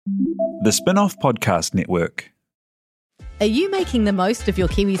The Spin-Off Podcast Network. Are you making the most of your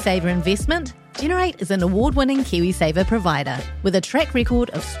KiwiSaver investment? Generate is an award-winning KiwiSaver provider with a track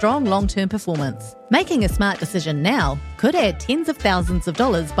record of strong long-term performance. Making a smart decision now could add tens of thousands of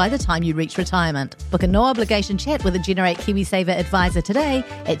dollars by the time you reach retirement. Book a no-obligation chat with a Generate KiwiSaver advisor today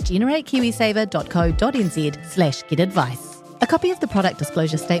at generatekiwisaver.co.nz/get-advice. A copy of the product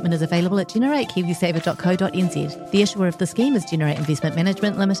disclosure statement is available at generatekiwisaver.co.nz. The issuer of the scheme is Generate Investment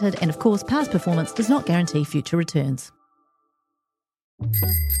Management Limited, and of course, past performance does not guarantee future returns.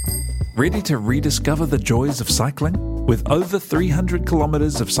 Ready to rediscover the joys of cycling? With over 300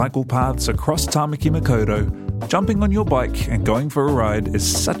 kilometres of cycle paths across Tāmaki Makaurau, jumping on your bike and going for a ride is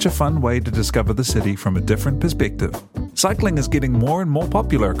such a fun way to discover the city from a different perspective. Cycling is getting more and more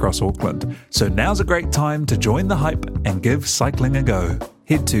popular across Auckland, so now's a great time to join the hype and give cycling a go.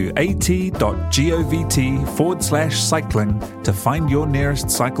 Head to at.govt/cycling to find your nearest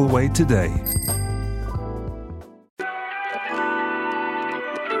cycleway today.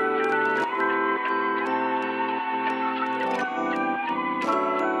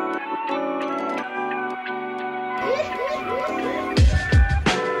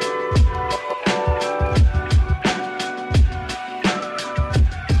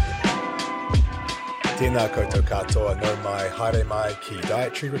 Tēnā koutou katoa no mai haere mai ki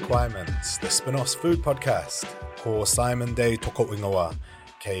Dietary Requirements, the Spin-Off's food podcast, ko Simon Day toko ingoa,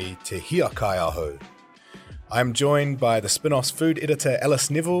 kei te hia kai aho. I'm joined by the Spin-Off's food editor Alice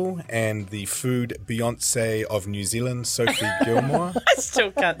Neville and the food Beyonce of New Zealand, Sophie Gilmore. I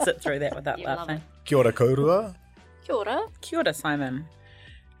still can't sit through that without laughing. Kia ora kouroua. Kia ora. Kia ora, Simon.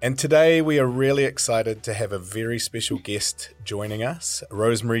 And today we are really excited to have a very special guest joining us,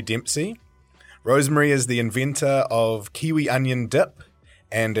 Rosemary Dempsey. Rosemary is the inventor of kiwi onion dip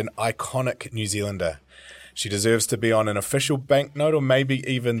and an iconic New Zealander. She deserves to be on an official banknote or maybe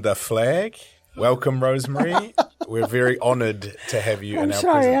even the flag. Welcome, Rosemary. We're very honoured to have you in our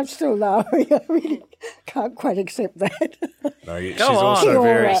sorry, presence. I'm still laughing. I really can't quite accept that. No, she's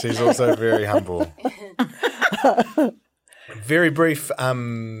on. she's also very humble. Very brief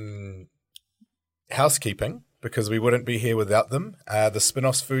housekeeping, because we wouldn't be here without them. The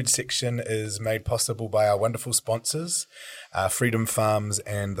Spin-Off's food section is made possible by our wonderful sponsors, Freedom Farms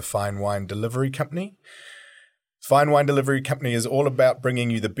and the Fine Wine Delivery Company. Fine Wine Delivery Company is all about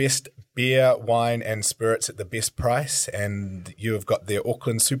bringing you the best beer, wine and spirits at the best price, and you have got their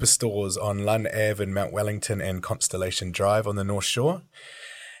Auckland superstores on Lund Ave in Mount Wellington and Constellation Drive on the North Shore.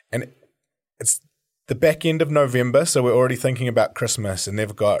 And it's the back end of November, so we're already thinking about Christmas, and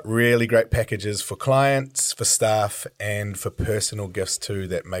they've got really great packages for clients, for staff, and for personal gifts too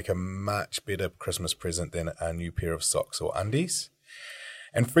that make a much better Christmas present than a new pair of socks or undies.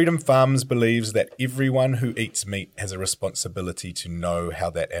 And Freedom Farms believes that everyone who eats meat has a responsibility to know how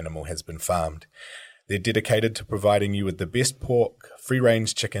that animal has been farmed. They're dedicated to providing you with the best pork,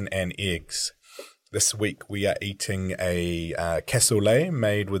 free-range chicken, and eggs. This week we are eating a cassoulet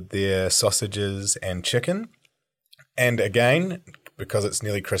made with their sausages and chicken. And again, because it's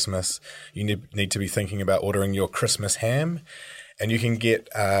nearly Christmas, you need to be thinking about ordering your Christmas ham. And you can get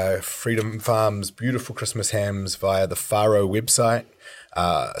Freedom Farms' beautiful Christmas hams via the Faro website.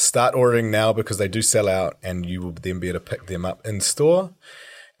 Start ordering now because they do sell out, and you will then be able to pick them up in store.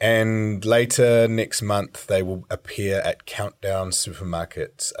 And later next month, they will appear at Countdown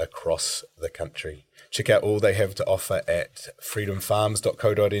supermarkets across the country. Check out all they have to offer at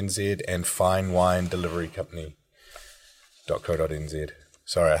freedomfarms.co.nz and finewinedeliverycompany.co.nz.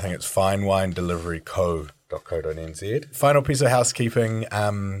 Sorry, I think it's finewinedeliveryco.co.nz. Final piece of housekeeping.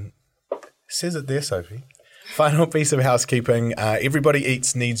 Says it there, Sophie. Final piece of housekeeping. Everybody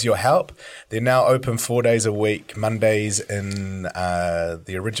Eats needs your help. They're now open 4 days a week, Mondays in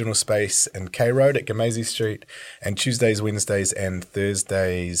the original space in K Road at Gamazee Street, and Tuesdays, Wednesdays and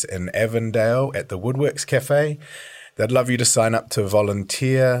Thursdays in Avondale at the Woodworks Cafe. They'd love you to sign up to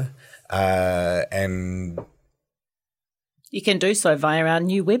volunteer, and You can do so via our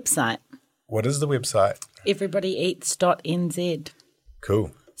new website. What is the website? everybodyeats.nz.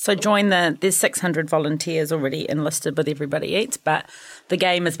 Cool. So join there's 600 volunteers already enlisted with Everybody Eats, but the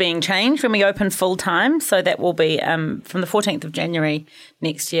game is being changed when we open full time. So that will be from the 14th of January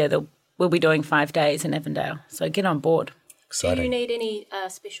next year. We'll be doing 5 days in Avondale. So get on board. Exciting. Do you need any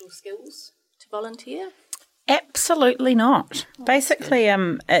special skills to volunteer? Absolutely not. Basically,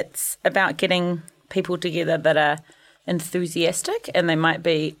 it's about getting people together that are enthusiastic, and they might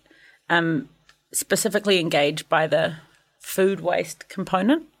be specifically engaged by the food waste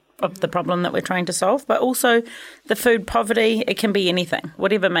component of the problem that we're trying to solve, but also the food poverty. It can be anything,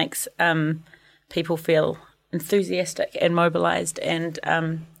 whatever makes people feel enthusiastic and mobilised and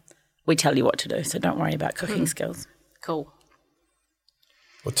we tell you what to do, so don't worry about cooking skills. Cool.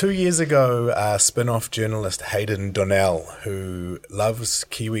 Well, 2 years ago, spin-off journalist Hayden Donnell, who loves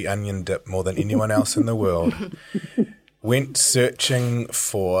kiwi onion dip more than anyone else in the world, went searching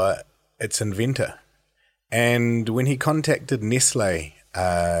for its inventor. And when he contacted Nestle,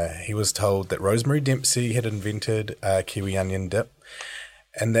 he was told that Rosemary Dempsey had invented kiwi onion dip,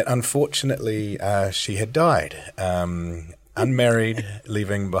 and that unfortunately she had died, unmarried,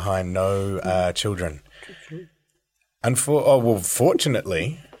 leaving behind no children.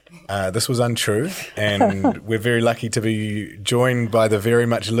 Fortunately, this was untrue, and we're very lucky to be joined by the very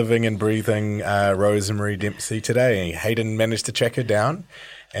much living and breathing Rosemary Dempsey today. Hayden managed to track her down,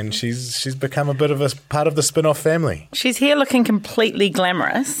 and she's become a bit of a part of the spin-off family. She's here looking completely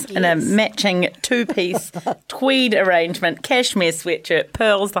glamorous in a matching two-piece tweed arrangement, cashmere sweatshirt,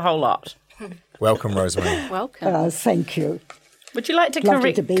 pearls, the whole lot. Welcome, Rosemary. Welcome. Thank you. Would you like to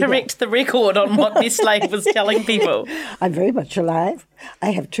Lovely to be correct the record on what Nestle was telling people? I'm very much alive.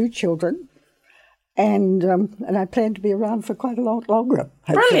 I have 2 children, and I plan to be around for quite a lot longer.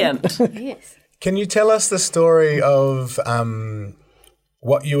 Hopefully. Brilliant. Yes. Can you tell us the story of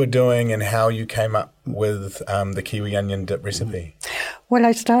what you were doing and how you came up with the kiwi onion dip recipe? Well,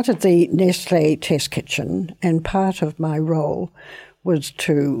 I started the Nestle Test Kitchen, and part of my role was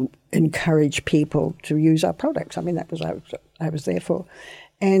to encourage people to use our products. I mean, that was I was there for.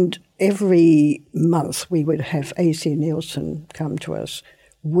 And every month we would have AC Nielsen come to us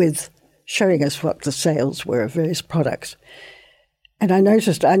with showing us what the sales were of various products. And I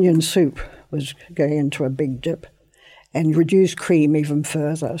noticed onion soup was going into a big dip and reduced cream even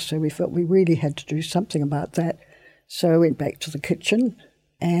further. So we felt we really had to do something about that. So I went back to the kitchen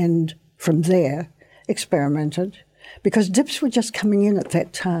and from there experimented, because dips were just coming in at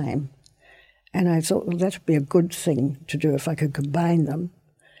that time. And I thought, well, that would be a good thing to do if I could combine them.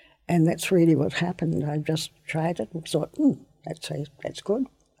 And that's really what happened. I just tried it and thought, that's good.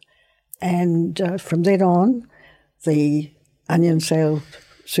 And from then on, the onion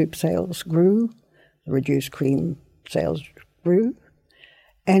soup sales grew, the reduced cream sales grew,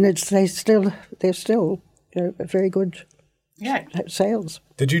 and they're still very good sales.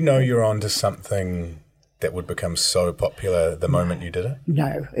 Did you know you were onto something that would become so popular the moment you did it?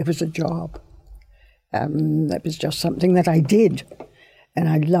 No, it was a job. That was just something that I did, and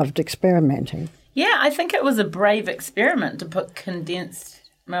I loved experimenting. Yeah, I think it was a brave experiment to put condensed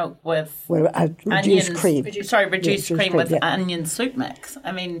milk with reduced cream. Reduced cream with onion soup mix.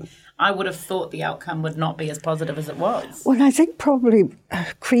 I mean, I would have thought the outcome would not be as positive as it was. Well, I think probably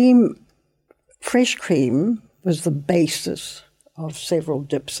fresh cream was the basis of several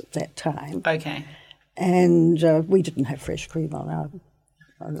dips at that time. Okay. And we didn't have fresh cream on our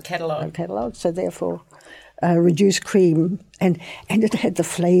catalogue, so therefore reduced cream, and it had the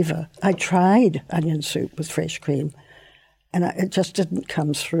flavour. I tried onion soup with fresh cream, and it just didn't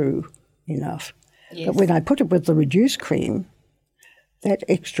come through enough. Yes. But when I put it with the reduced cream, that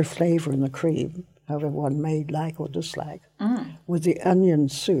extra flavour in the cream, however one may like or dislike, with the onion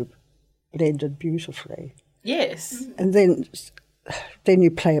soup blended beautifully. Yes. And then you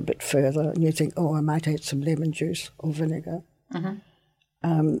play a bit further and you think, I might add some lemon juice or vinegar.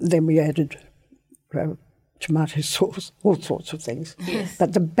 Mm-hmm. Then we added tomato sauce, all sorts of things. Yes.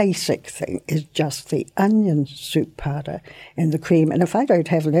 But the basic thing is just the onion soup powder and the cream. And if I don't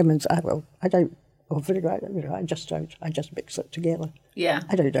have lemons, or vinegar, I just don't. I just mix it together. Yeah.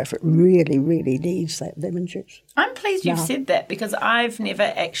 I don't know if it really, really needs that lemon juice. I'm pleased you've said that, because I've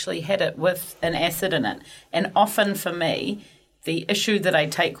never actually had it with an acid in it. And often for me, the issue that I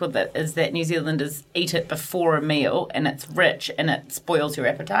take with it is that New Zealanders eat it before a meal and it's rich and it spoils your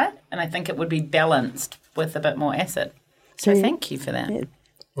appetite. And I think it would be balanced with a bit more acid. So thank you for that. Yeah.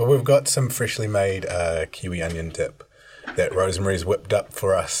 Well, we've got some freshly made kiwi onion dip that Rosemary's whipped up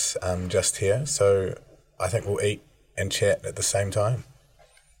for us just here. So I think we'll eat and chat at the same time.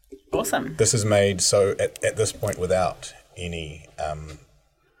 Awesome. This is made so at this point without any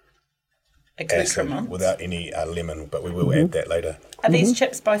acid, without any lemon, but we will add that later. Are these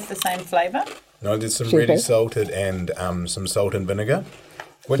chips both the same flavour? No, there's some ready salted and some salt and vinegar.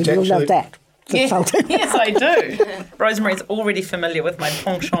 You'll love that. Yes, I do. Rosemary's already familiar with my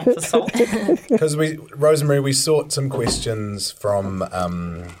penchant for salt. Because Rosemary, we sought some questions from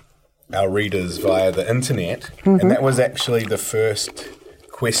our readers via the internet, and that was actually the first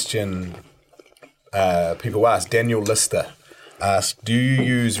question people asked. Daniel Lister asked, do you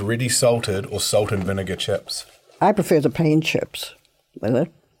use ready salted or salt and vinegar chips? I prefer the plain chips with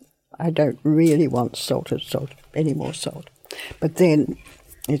it. I don't really want any more salt. But then,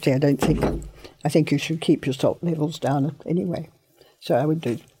 you see, I think you should keep your salt levels down anyway. So I would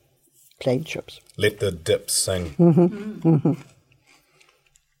do plain chips. Let the dip sing.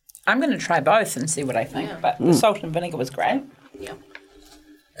 I'm going to try both and see what I think. But the salt and vinegar was great. Yeah.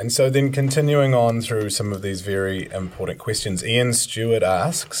 And so then continuing on through some of these very important questions, Ian Stewart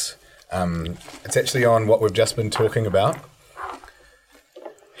asks, it's actually on what we've just been talking about.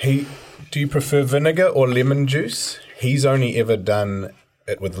 Do you prefer vinegar or lemon juice? He's only ever done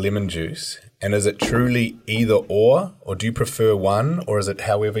it with lemon juice. And is it truly either or do you prefer one, or is it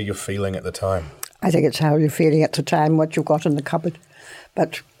however you're feeling at the time? I think it's how you're feeling at the time, what you've got in the cupboard.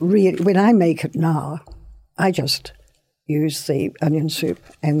 But really, when I make it now, I just use the onion soup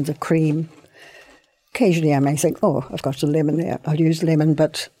and the cream. Occasionally I may think, oh, I've got a lemon there, I'll use lemon,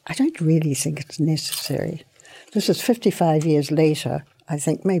 but I don't really think it's necessary. This is 55 years later. I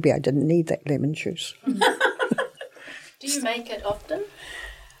think maybe I didn't need that lemon juice. Do you make it often?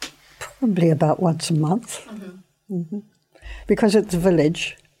 Probably about once a month. Because at the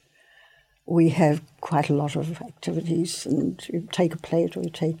village, we have quite a lot of activities, and you take a plate, or you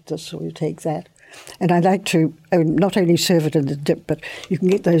take this, or you take that. And I like to not only serve it in the dip, but you can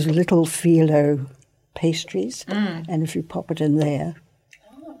get those little phyllo pastries, and if you pop it in there,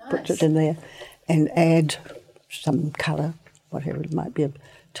 put it in there, and add some colour, whatever it might be, a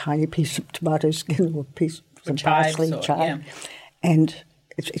tiny piece of tomato skin or a piece of parsley, chive, and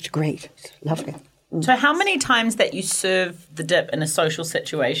it's great. It's lovely. So how many times that you serve the dip in a social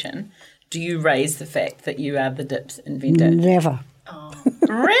situation do you raise the fact that you are the dip's inventor? Never.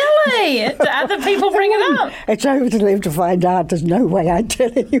 Really? Do other people bring it up? It's over to them to find out. There's no way I'd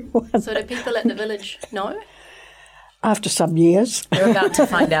tell anyone. So do people at the village know? After some years. You're about to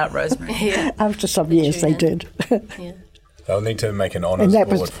find out, Rosemary. Yeah. After some years they did. Yeah. They'll need to make an honours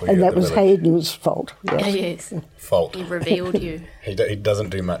board for you. And that at the was village. Hayden's fault. Yes. Yes. Fault. He revealed you. He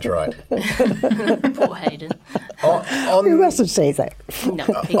doesn't do much right. Poor Hayden. You mustn't say that. No,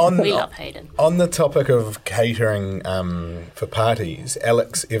 we love Hayden. On the topic of catering for parties,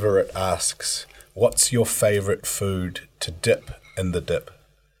 Alex Everett asks, what's your favourite food to dip in the dip?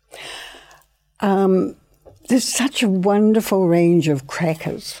 There's such a wonderful range of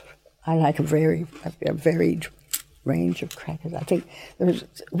crackers. I like a varied range of crackers. I think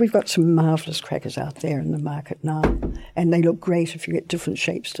we've got some marvellous crackers out there in the market now, and they look great if you get different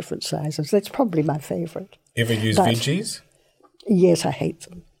shapes, different sizes. That's probably my favourite. Ever use veggies? Yes, I hate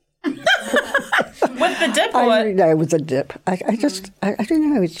them. With the dip or? No, with the dip. I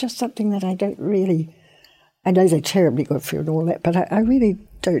don't know, it's just something that I don't really... I know they're terribly good for you and all that, but I really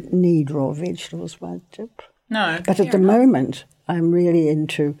don't need raw vegetables with dip. No. But at the moment, I'm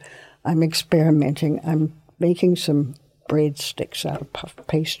experimenting. I'm making some breadsticks out of puff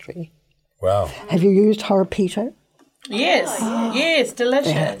pastry. Wow. Have you used horapito? Yes. Yes,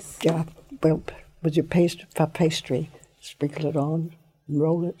 delicious. Yeah. Well, with your puff pastry, sprinkle it on, and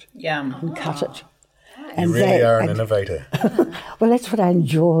roll it, Yum. and cut it. You really are an innovator. Well, that's what I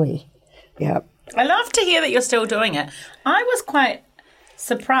enjoy. Yeah. I love to hear that you're still doing it. I was quite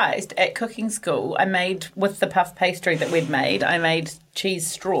surprised at cooking school. I made, with the puff pastry that we'd made, I made cheese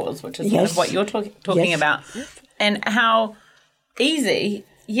straws, which is kind of what you're talking about, and how easy,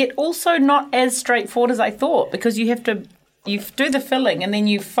 yet also not as straightforward as I thought, because you do the filling and then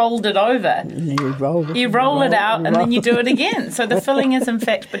you fold it over. And you roll it out and then you do it again. So the filling is in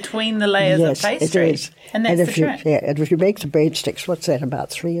fact between the layers of pastry. It is. And that's the trick. And if you make the breadsticks, what's that,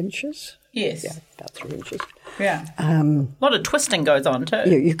 about 3 inches? Yes. Yeah, about 3 inches. Yeah. A lot of twisting goes on too.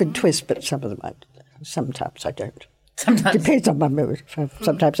 You can twist, but some of them sometimes I don't. Sometimes. Depends on my mood.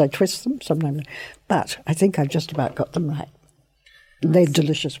 Sometimes I twist them, sometimes. But I think I've just about got them right. They're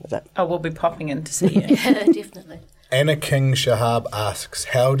delicious with it. Oh, we'll be popping in to see you. Yeah, definitely. Anna King Shahab asks,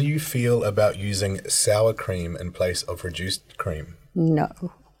 how do you feel about using sour cream in place of reduced cream? No.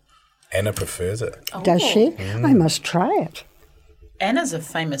 Anna prefers it. Does she? I must try it. Anna's a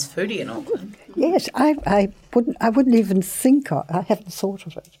famous foodie in Auckland. Yes, I wouldn't even think of. I haven't thought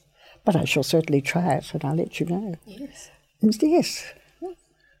of it, but I shall certainly try it, and I'll let you know. Yes. Yes.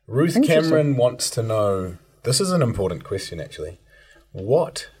 Ruth Cameron wants to know. This is an important question, actually.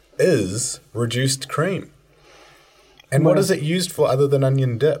 What is reduced cream, and what is it used for other than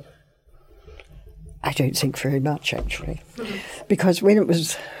onion dip? I don't think very much, actually, because when it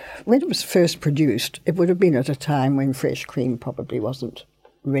was first produced, it would have been at a time when fresh cream probably wasn't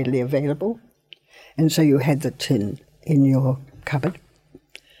readily available. And so you had the tin in your cupboard,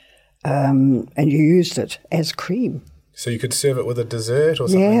 and you used it as cream. So you could serve it with a dessert or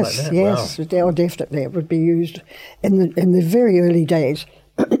something like that? Yes, Wow. Oh, definitely. It would be used in the very early days,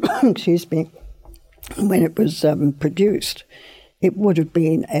 excuse me, when it was produced. It would have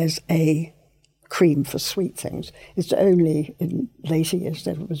been as a cream for sweet things. It's only in later years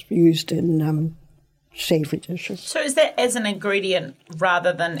that it was used in savoury dishes. So is that as an ingredient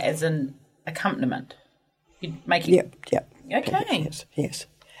rather than as an accompaniment? You make it. Yep. Okay. Yes.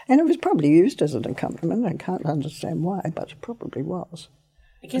 And it was probably used as an accompaniment. I can't understand why, but it probably was.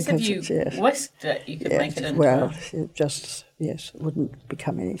 I guess Because if you it's- yes. whisked it, you could make it into Well, it just, it wouldn't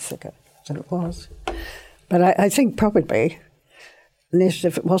become any thicker than it was. But I think probably,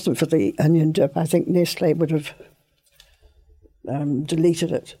 if it wasn't for the onion dip, I think Nestle would have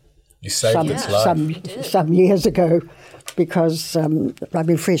deleted it You saved its life. some years ago because,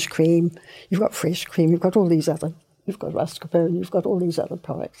 fresh cream, you've got fresh cream, you've got all these other, you've got mascarpone, you've got all these other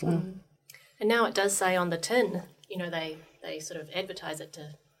products now. And now it does say on the tin, they sort of advertise it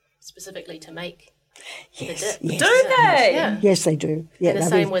specifically to make the dip. Yes. Do they? Yeah. Yes, they do. Yeah, And the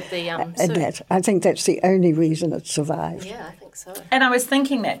same with the and soup. that. I think that's the only reason it survived. Yeah, I think so. And I was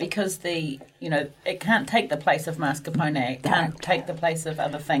thinking that because it can't take the place of mascarpone, it can't take the place of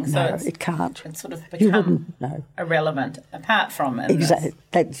other things. No, So it can't. it's sort of You become wouldn't know. irrelevant apart from in this. Exactly.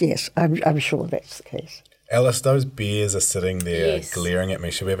 Yes, I'm sure that's the case. Alice, those beers are sitting there Yes. glaring at me.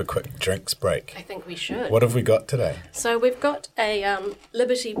 Should we have a quick drinks break? I think we should. What have we got today? So we've got a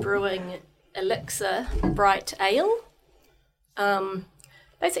Liberty Brewing Elixir Bright Ale.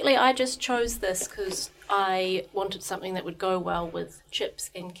 Basically, I just chose this because I wanted something that would go well with chips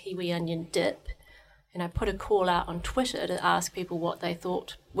and kiwi onion dip. And I put a call out on Twitter to ask people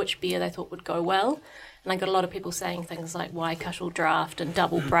which beer they thought would go well. And I got a lot of people saying things like Waikato Draft and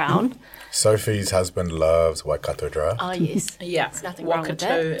Double Brown. Sophie's husband loves Waikato Draft. Oh, yes. Yeah, There's nothing wrong with that.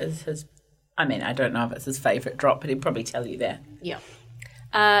 Wakatu is his. I mean, I don't know if it's his favourite drop, but he'd probably tell you that. Yeah.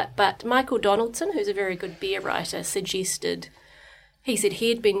 But Michael Donaldson, who's a very good beer writer, he said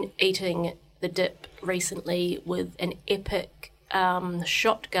he'd been eating the dip recently with an Epic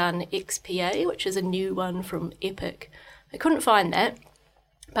Shotgun XPA, which is a new one from Epic. I couldn't find that,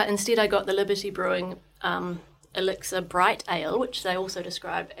 but instead I got the Liberty Brewing Elixir Bright Ale, which they also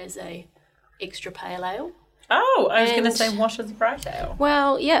describe as a extra pale ale. Oh, I was going to And- say, what is bright ale?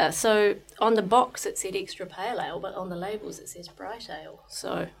 Well, yeah, so on the box it said extra pale ale, but on the labels it says bright ale.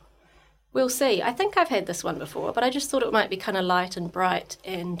 So we'll see. I think I've had this one before, but I just thought it might be kind of light and bright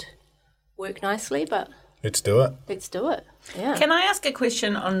and work nicely, but Let's do it. let's do it. Yeah. Can I ask a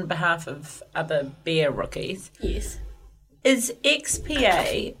question on behalf of other beer rookies? Yes. Is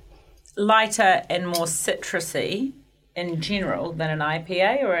XPA lighter and more citrusy in general than an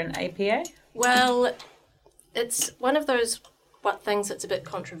IPA or an APA? Well, it's one of those things that's a bit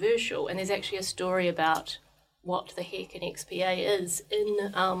controversial, and there's actually a story about what the heck an XPA is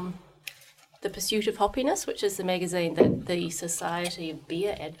in The Pursuit of Hoppiness, which is the magazine that the Society of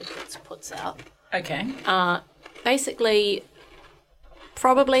Beer Advocates puts out. Okay. Basically,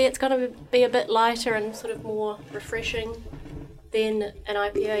 probably it's going to be a bit lighter and sort of more refreshing than an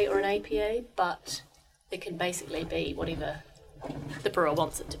IPA or an APA, but it can basically be whatever the brewer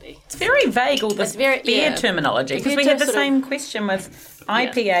wants it to be. It's very vague, all this It's very- beer yeah. terminology, because we Compared had to the sort of- same question with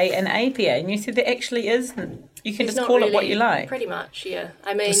IPA and APA, and you said there actually isn't. You can It's just not call it what really- you like. Pretty much, yeah.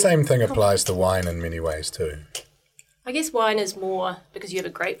 I mean, The same thing applies to wine in many ways too. I guess wine is more because you have a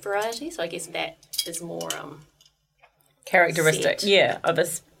grape variety, so I guess that is more. Characteristic, Set. yeah, of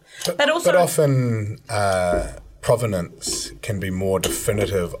this. But also, But often provenance can be more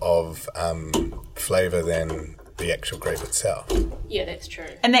definitive of flavour than the actual grape itself. Yeah, that's true.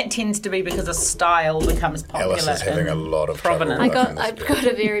 and that tends to be because a style becomes popular. Alice is having in a lot of trouble provenance. with I've got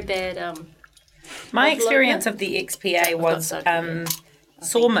a very bad. My I've experience loved of the XPA was so good.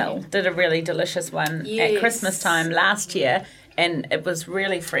 Sawmill did a really delicious one at Yes. Christmas time last year, and it was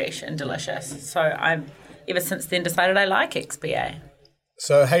really fresh and delicious. So I've ever since then decided I like XPA.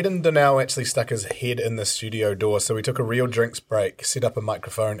 So Hayden Donnell actually stuck his head in the studio door, so we took a real drinks break, set up a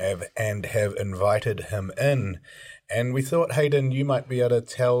microphone and have invited him in. And we thought, Hayden, you might be able to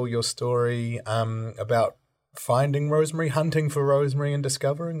tell your story about finding rosemary, hunting for rosemary and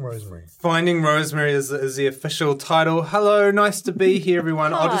discovering rosemary. Finding Rosemary is the official title. Hello, nice to be here,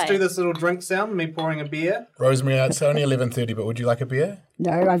 everyone. I'll just Hi. do this little drink sound, me pouring a beer. Rosemary, it's only 11:30, but would you like a beer?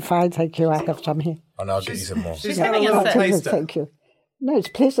 No, I'm fine, thank you. I have some here. Oh, no, I'll get you some more. She's had having a a little sip. taste. Thank you. No, it's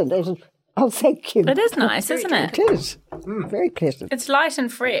pleasant. Oh, thank you. It is nice, isn't it? It is. Very pleasant. It's light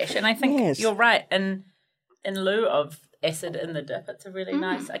and fresh, and I think Yes. you're right. In lieu of acid in the dip, it's a really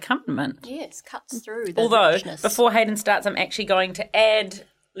nice accompaniment. Yes, cuts through the Although, richness. before Hayden starts, I'm actually going to add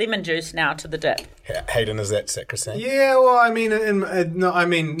lemon juice now to the dip. Hayden, is that sacrosanct? Yeah, well, I mean,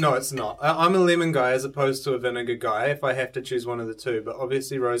 no, it's not. I'm a lemon guy as opposed to a vinegar guy if I have to choose one of the two, but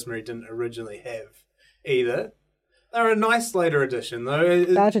obviously Rosemary didn't originally have either. They're a nice later addition, though.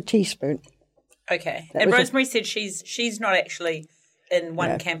 About a teaspoon. Okay. That And was a- Rosemary said she's not actually in one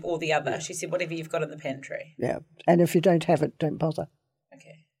Yeah. camp or the other. She said whatever you've got in the pantry. Yeah. And if you don't have it, don't bother.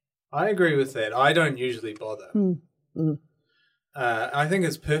 Okay. I agree with that. I don't usually bother. I think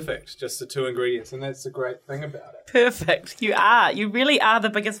it's perfect, just the 2 ingredients, and that's the great thing about it. Perfect. You are. You really are the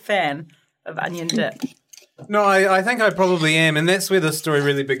biggest fan of onion dip. No, I think I probably am, and that's where the story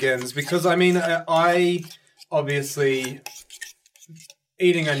really begins, because, I mean, I obviously...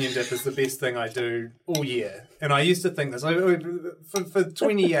 Eating onion dip is the best thing I do all year. And I used to think this. For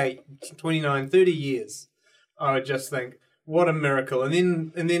 28, 29, 30 years, I would just think, what a miracle.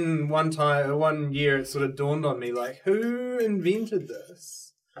 And then one year it sort of dawned on me, like, who invented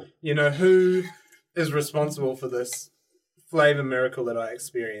this? You know, who is responsible for this flavor miracle that I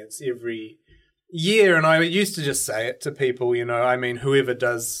experience every year? And I used to just say it to people, you know, I mean, whoever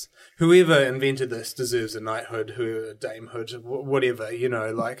invented this deserves a knighthood, a damehood, whatever, you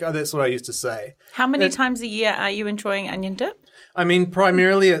know, like, that's what I used to say. How many times a year are you enjoying onion dip? I mean,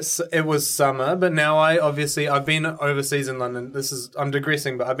 primarily it was summer, but now I've been overseas in London. I'm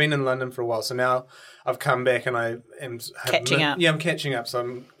digressing, but I've been in London for a while, so now I've come back and I am Catching up. Yeah, I'm catching up, so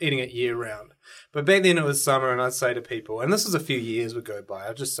I'm eating it year round. But back then it was summer, and I'd say to people, and this was a few years would go by,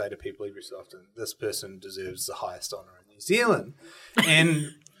 I'd just say to people every so often, this person deserves the highest honour in New Zealand. And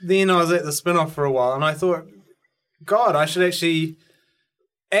then I was at the Spin-Off for a while, and I thought, God, I should actually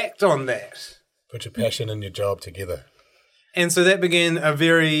act on that. Put your passion and your job together. And so that began a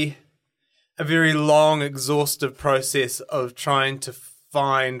very long, exhaustive process of trying to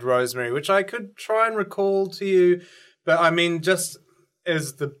find Rosemary, which I could try and recall to you. But I mean, just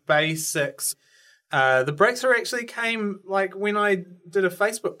as the basics, the breakthrough actually came like when I did a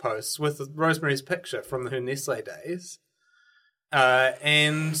Facebook post with Rosemary's picture from her Nestle days.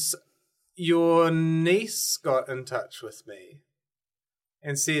 And your niece got in touch with me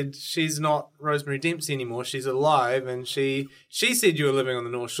and said she's not Rosemary Dempsey anymore. She's alive, and she said you were living on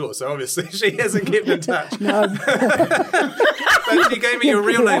the North Shore, so obviously she hasn't kept in touch. No. But she gave me your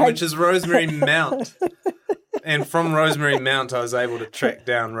real name, which is Rosemary Mount. And from Rosemary Mount, I was able to track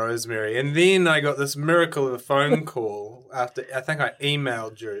down Rosemary. And then I got this miracle of a phone call after I think I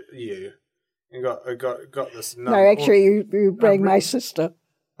emailed you and got this number. No, actually, you rang my sister.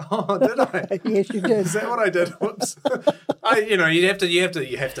 Oh, did I? Yes, you did. Is that what I did? Whoops. You have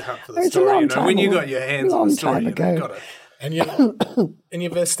to hunt for the It's a story. long You know, time when you ago. got your hands on Long the story, time you've ago. got to. And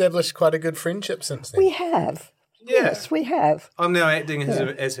you've established quite a good friendship since then. We have. Yeah. Yes, we have. I'm now acting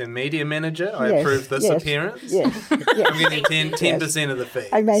as her media manager. I Yes, approve this yes, appearance. Yes, I'm yes. getting 10% of the fee.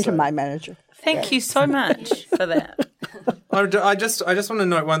 I made so. him my manager. Thank you so much for that. I just want to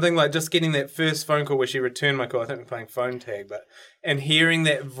note one thing, like just getting that first phone call where she returned my call. I think we're playing phone tag, and hearing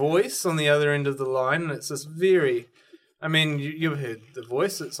that voice on the other end of the line, and it's this very, I mean, you've heard the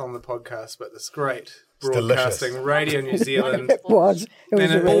voice that's on the podcast, but this great broadcasting, Radio New Zealand. It was. It was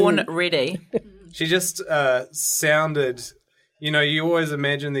And a it- really- Born ready. She just sounded, you know, you always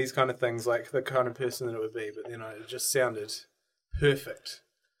imagine these kind of things, like the kind of person that it would be, but you know, it just sounded perfect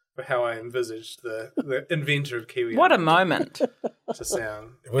for how I envisaged the inventor of Kiwi. What a Onion moment. to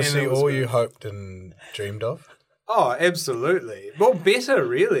sound. Was And she it was all good. you hoped and dreamed of? Oh, absolutely. Well, better,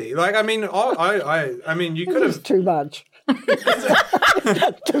 really. Like, I mean, I mean, you could It was have. too much.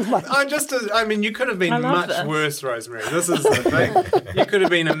 Too much. I mean, you could have been I love much this. worse, Rosemary. This is the thing. You could have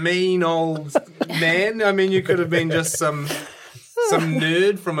been a mean old man. I mean, you could have been just some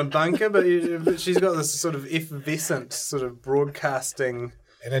nerd from a bunker, but she's got this sort of effervescent sort of broadcasting.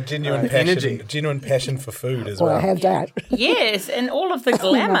 And a genuine energy. genuine passion for food as Well, I well. have that. Yes, and all of the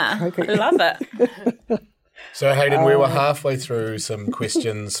glamour. Okay. Love it. So Hayden, we were halfway through some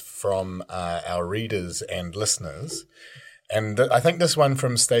questions from our readers and listeners. And I think this one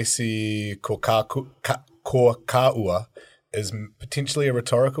from Stacey Korkaua is potentially a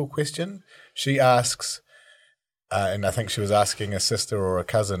rhetorical question. She asks, and I think she was asking a sister or a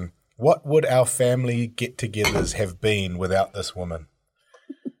cousin, what would our family get-togethers have been without this woman?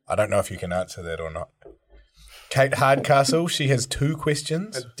 I don't know if you can answer that or not. Kate Hardcastle, she has 2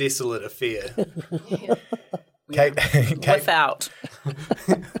 questions. A desolate affair. Without.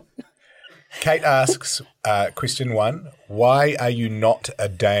 Kate asks, question 1, why are you not a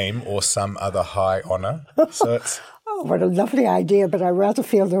dame or some other high honour? So it's Oh, what a lovely idea, but I rather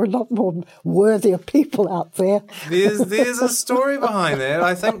feel there are a lot more worthier people out there. There's a story behind that.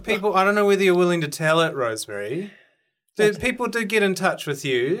 I think people, I don't know whether you're willing to tell it, Rosemary. People did get in touch with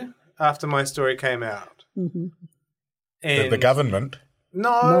you after my story came out. Mm-hmm. And the government, No.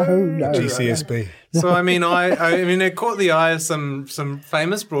 GCSB. So I mean, I mean, it caught the eye of some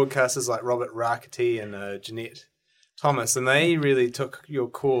famous broadcasters like Robert Rakiti and Jeanette Thomas, and they really took your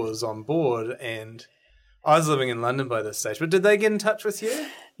cause on board. And I was living in London by this stage, but did they get in touch with you?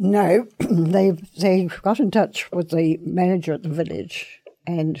 No, they got in touch with the manager at the village,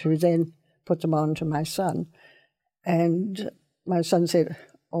 and who then put them on to my son. And my son said,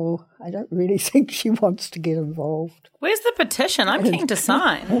 "Oh, I don't really think she wants to get involved." Where's the petition? I'm keen to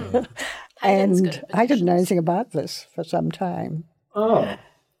sign. And I didn't know anything about this for some time. Oh.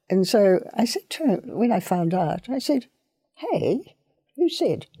 And so I said to him, when I found out, I said, "Hey, who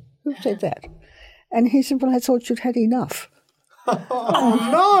said that?" And he said, "Well, I thought you'd had enough." Oh,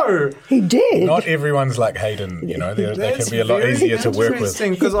 no! He did. Not everyone's like Hayden, you know. They can be a lot easier to work with.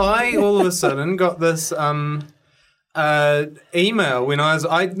 Because I all of a sudden got this email when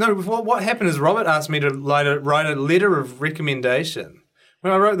what happened is Robert asked me to write a letter of recommendation.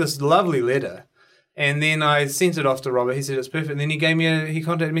 When I wrote this lovely letter, and then I sent it off to Robert. He said it's perfect. And then he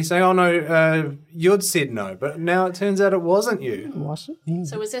contacted me saying, "Oh no, you'd said no, but now it turns out it wasn't you." It wasn't.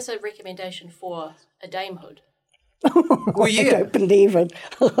 So was this a recommendation for a damehood? Well, I yeah, don't believe it.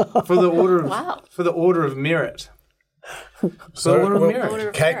 for the order of Wow. for the order of merit. So, Order of well, merit. Order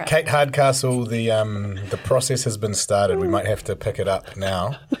of Kate, merit. Kate Hardcastle, the process has been started. We might have to pick it up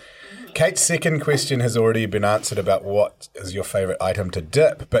now. Kate's second question has already been answered about what is your favourite item to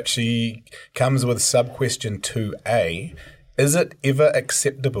dip, but she comes with sub-question 2A. Is it ever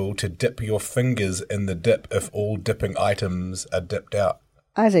acceptable to dip your fingers in the dip if all dipping items are dipped out?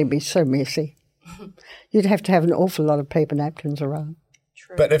 I think it'd be so messy. You'd have to have an awful lot of paper napkins around.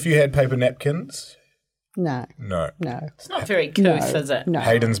 But if you had paper napkins? No, No. no, It's not very couth, is it? no.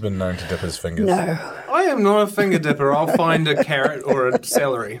 Hayden's been known to dip his fingers. No. I am not a finger dipper. I'll find a carrot or a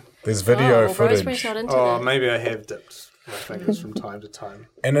celery. There's video well, Rosemary's footage. not into Oh, that. maybe I have dipped my fingers from time to time.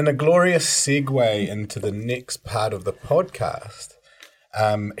 And in a glorious segue into the next part of the podcast,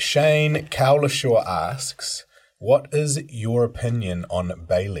 Shane Cowlishaw asks, what is your opinion on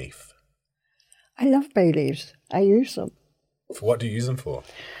bay leaf? I love bay leaves. I use them. What do you use them for?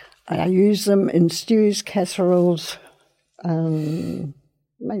 I use them in stews, casseroles,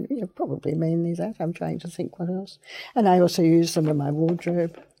 probably mainly that. I'm trying to think what else. And I also use them in my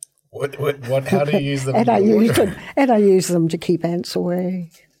wardrobe. What? How do you use them? And in I your use wardrobe? them. And I use them to keep ants away.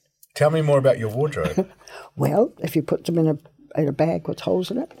 Tell me more about your wardrobe. Well, if you put them in a bag with holes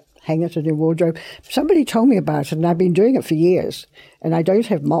in it, hang it in your wardrobe. Somebody told me about it, and I've been doing it for years. And I don't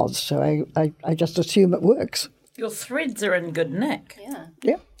have moths, so I just assume it works. Your threads are in good nick. Yeah.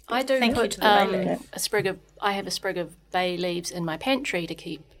 Yeah. I do Thank you put to the bay leaf. I have a sprig of bay leaves in my pantry to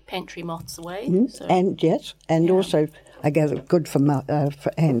keep pantry moths away. So And yes, and also I gather good for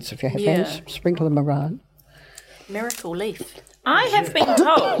ants. If you have ants, sprinkle them around. miracle leaf. I have been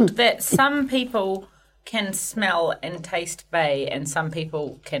told that some people can smell and taste bay and some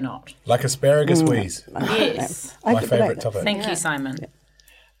people cannot. Like asparagus wheeze. Yes. My favourite topic. Thank you, Simon.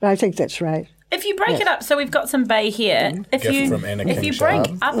 But I think that's right. If you break it up, so we've got some bay here. If Gift you from Anna if you King break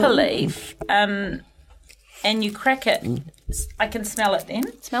Sharp. up a leaf and you crack it, I can smell it then.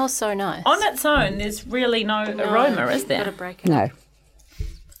 It smells so nice. On its own, there's really no aroma, is Got to there? break it. No,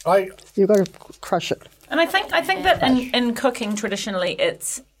 you've got to crush it. And I think that in cooking traditionally,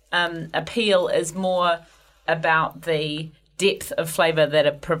 its appeal is more about the depth of flavour that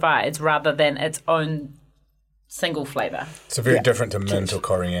it provides rather than its own single flavour. So very different to mint or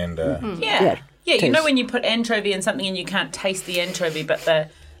coriander. Yeah. Yeah, you know taste. when you put anchovy in something and you can't taste the anchovy, but the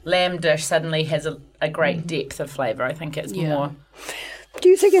lamb dish suddenly has a great depth of flavour. I think it's more... Do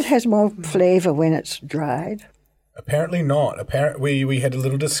you think it has more flavour when it's dried? Apparently not. We had a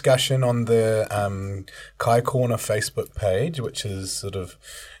little discussion on the Kai Corner Facebook page, which is sort of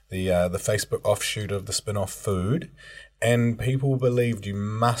the Facebook offshoot of the Spin-Off Food, and people believed you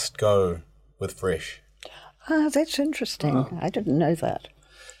must go with fresh. Ah, that's interesting. I didn't know that.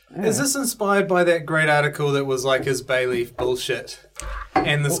 Is this inspired by that great article that was like, is bay leaf bullshit?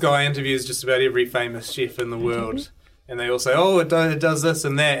 And this guy interviews just about every famous chef in the world. And they all say, oh, it does this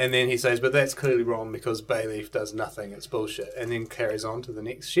and that. And then he says, but that's clearly wrong because bay leaf does nothing. It's bullshit. And then carries on to the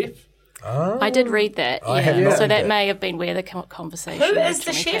next chef. I did read that. I have not So read that that. may have been where the conversation Who is the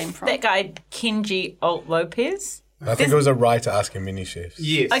originally came chef? from. That guy, Kenji Alt Lopez? I think it was a writer asking many chefs.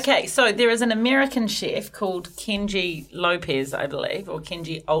 Yes. Okay, so there is an American chef called Kenji Lopez, I believe, or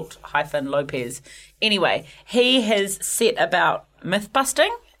Kenji Alt-Lopez. Anyway, he has set about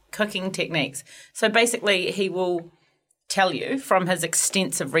myth-busting cooking techniques. So basically, he will tell you from his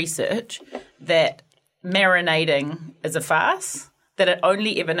extensive research that marinating is a farce, that it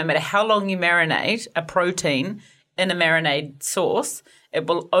only ever, no matter how long you marinate a protein in a marinade sauce, it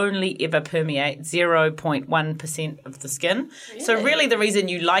will only ever permeate 0.1% of the skin. Really? So really the reason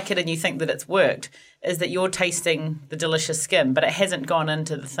you like it and you think that it's worked is that you're tasting the delicious skin, but it hasn't gone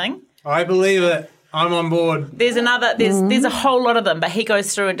into the thing. I believe it. I'm on board. There's a whole lot of them, but he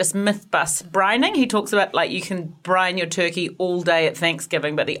goes through and just myth busts brining. He talks about like you can brine your turkey all day at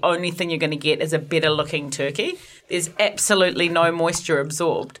Thanksgiving, but the only thing you're going to get is a better looking turkey. There's absolutely no moisture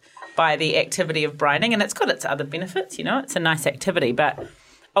absorbed by the activity of brining, and it's got its other benefits, it's a nice activity, but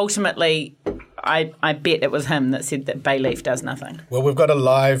ultimately I bet it was him that said that bay leaf does nothing. Well, we've got a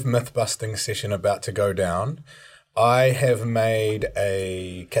live myth-busting session about to go down. I have made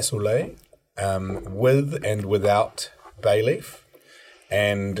a cassoulet with and without bay leaf,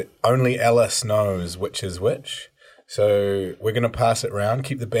 and only Alice knows which is which. So we're going to pass it around,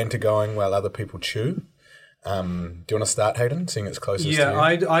 keep the banter going while other people chew. Do you want to start, Hayden, seeing it's closest to you? Yeah,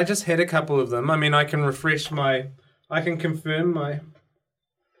 I just had a couple of them. I mean, I can confirm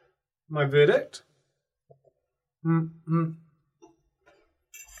my verdict.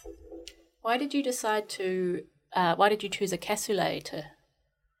 Why did you decide to? Why did you choose a cassoulet to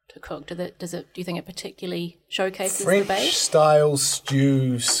cook? Do you think it particularly showcases the bay? French-style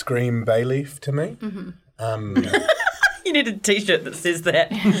stew scream bay leaf to me. You need a T-shirt that says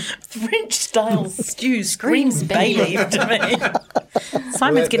that. French-style stew screams bay leaf to me.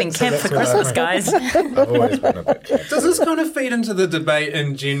 Simon's getting camped for Christmas, guys. I've always been a bit camped. Does this kind of feed into the debate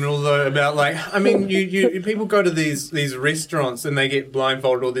in general, though, about you people go to these restaurants and they get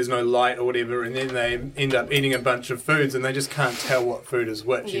blindfolded or there's no light or whatever, and then they end up eating a bunch of foods and they just can't tell what food is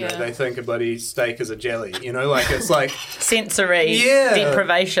which. You know, they think a bloody steak is a jelly. It's like sensory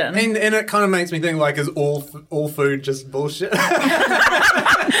deprivation, and it kind of makes me think is all food just bullshit?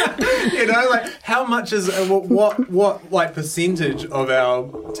 How much is what percentage of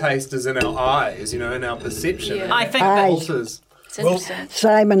our taste is in our eyes, in our perception? Yeah. I think that alters. Well,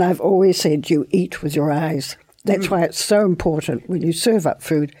 Simon, I've always said you eat with your eyes. That's why it's so important when you serve up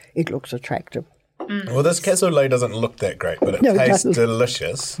food, it looks attractive. Well, this cassoulet doesn't look that great, but it tastes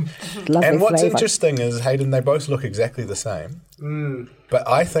delicious. And what's interesting is, Hayden, they both look exactly the same, but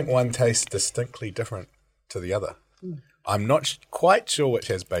I think one tastes distinctly different to the other. I'm not quite sure which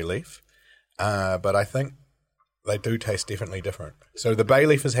has bay leaf, but I think they do taste definitely different. So the bay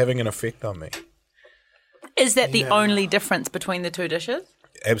leaf is having an effect on me. Is that the only difference between the two dishes?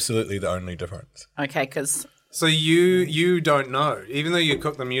 Absolutely the only difference. Okay, because... So you don't know. Even though you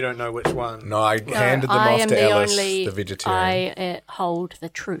cook them, you don't know which one. No, I handed them off to Alice, the vegetarian. I hold the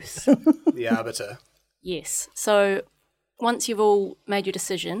truth. The arbiter. Yes. So once you've all made your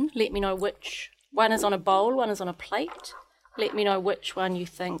decision, let me know which one is on a bowl, one is on a plate. Let me know which one you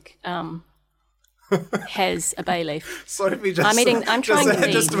think has a bay leaf. Sophie just... I'm trying to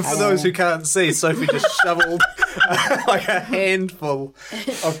read. Just for those who can't see, Sophie just shoveled like a handful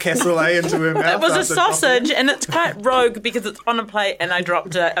of cassoulet into her mouth. It was a sausage, and it's quite rogue because it's on a plate and I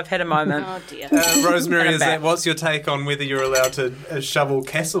dropped it. I've had a moment. Oh, dear. Rosemary, what's your take on whether you're allowed to shovel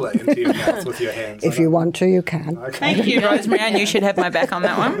cassoulet into your mouth with your hands? If you want to, you can. Okay. Thank you, Rosemary, and you should have my back on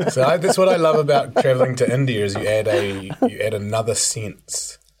that one. So that's what I love about travelling to India is you add another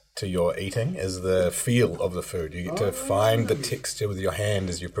sense to your eating, is the feel of the food. You get to find the texture with your hand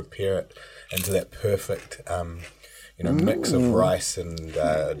as you prepare it into that perfect mix of rice and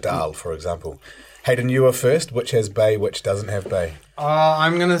dal, for example. Hayden, you were first. Which has bay, which doesn't have bay?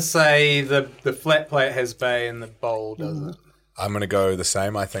 I'm going to say the flat plate has bay and the bowl doesn't. I'm going to go the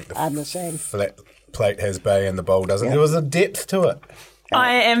same. I think the same. Flat plate has bay and the bowl doesn't. There was a depth to it.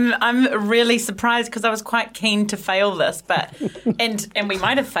 I'm really surprised because I was quite keen to fail this, but and we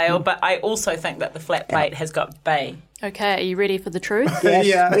might have failed, but I also think that the flat plate has got bay. Okay, are you ready for the truth?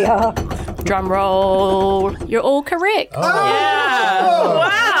 Yes, we are. Drum roll. You're all correct. Oh. Yeah.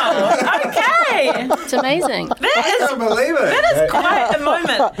 Wow. Okay. It's amazing. I can't believe it. That is quite a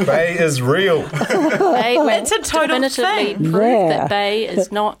moment. Bay is real. Bay It's a total definitively thing. prove that bay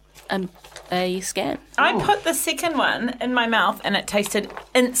is not a scam. I put the second one in my mouth and it tasted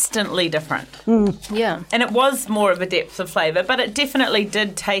instantly different. Yeah. And it was more of a depth of flavour, but it definitely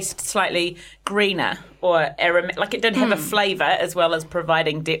did taste slightly greener or aromatic. Like it did have a flavour as well as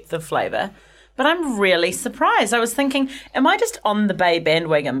providing depth of flavour. But I'm really surprised. I was thinking, am I just on the bay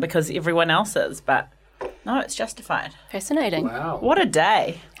bandwagon because everyone else is? But no, it's justified. Fascinating. What What a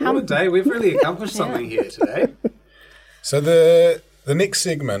day. a day. We've really accomplished something here today. So the next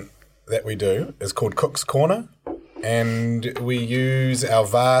segment that we do is called Cook's Corner, and we use our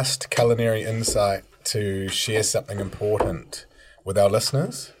vast culinary insight to share something important with our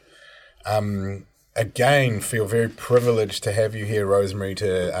listeners. Again, feel very privileged to have you here, Rosemary,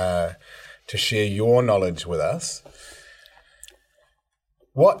 to share your knowledge with us.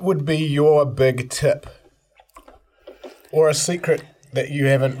 What would be your big tip or a secret that you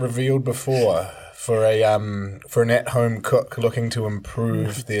haven't revealed before for an at-home cook looking to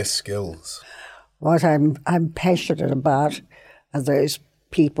improve their skills? What I'm passionate about are those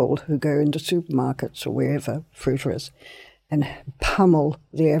people who go into supermarkets or wherever, fruiterers, and pummel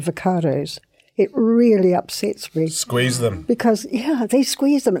the avocados. It really upsets me. Squeeze them. Because, they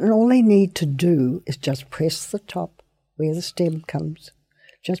squeeze them, and all they need to do is just press the top where the stem comes.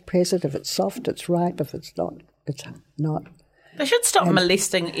 Just press it. If it's soft, it's ripe. If it's not, it's not. They should stop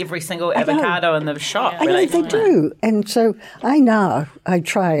molesting every single avocado in the shop. I know they do. And so I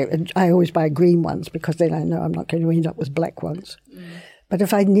try, and I always buy green ones because then I know I'm not going to end up with black ones. But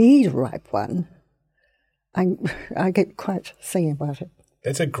if I need a ripe one, I get quite thingy about it.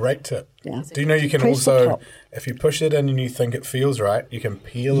 It's a great tip. Yeah. Do you know you can Press the also, top. if you push it in and you think it feels right, you can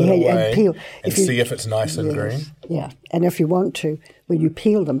peel it away and see if it's nice and green? Yeah. And if you want to, when you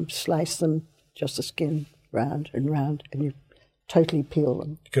peel them, slice them, just the skin, round, and you totally peel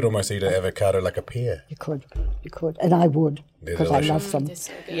them. You could almost eat an avocado like a pear. You could. And I would, They're because I delicious. love them.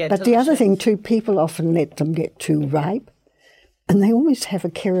 So Yeah, But the other thing too, people often let them get too ripe, and they almost have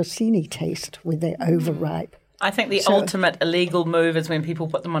a kerosene taste when they're overripe. I think the ultimate illegal move is when people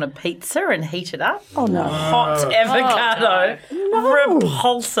put them on a pizza and heat it up. Oh, no. Hot avocado. No.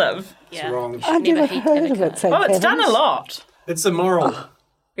 Repulsive. Yeah. Wrong. I've Never never heat heard of avocado. it, thank Well, it's done a heavens. lot. It's immoral.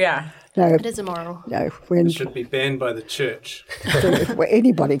 Yeah. No, It is immoral. no. When It should be banned by the church. well,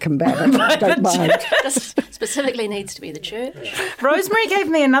 anybody can ban it, I don't mind. Just specifically needs to be the church. Rosemary gave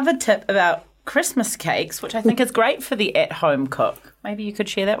me another tip about Christmas cakes, which I think is great for the at-home cook. Maybe you could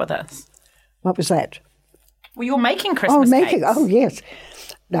share that with us. What was that? Well, you're making Christmas cakes. Oh, yes.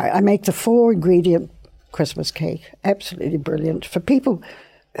 No, I make the 4-ingredient Christmas cake. Absolutely brilliant. For people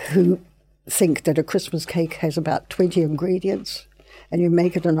who think that a Christmas cake has about 20 ingredients and you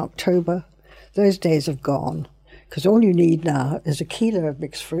make it in October, those days have gone. Because all you need now is a kilo of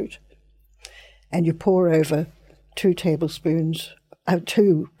mixed fruit, and you pour over 2 cups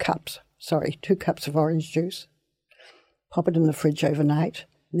of orange juice. Pop it in the fridge overnight.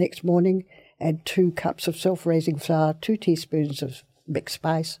 Next morning, add 2 cups of self-raising flour, 2 teaspoons of mixed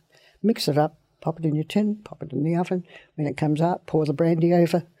spice. Mix it up, pop it in your tin, pop it in the oven. When it comes out, pour the brandy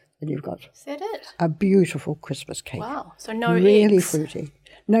over, and you've got Is that it? a beautiful Christmas cake. Wow. So no really eggs. fruity.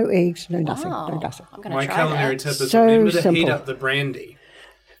 No eggs, no nothing, no Oh, nothing. I'm going My to try culinary that. tip is So remember to heat simple. up the brandy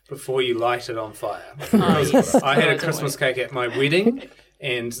before you light it on fire. Oh, yes. I had a Don't Christmas worry. cake at my wedding,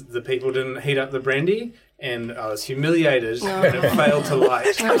 and the people didn't heat up the brandy, and I was humiliated, and it failed to light.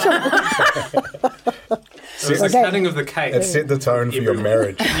 It was the Okay. cutting of the cake. It set the tone for your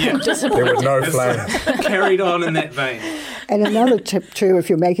marriage. Yeah, There were no flames. carried on in that vein. And another tip too, if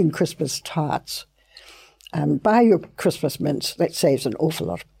you're making Christmas tarts, buy your Christmas mince. That saves an awful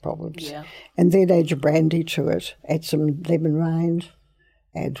lot of problems. Yeah. And then add your brandy to it. Add some lemon rind.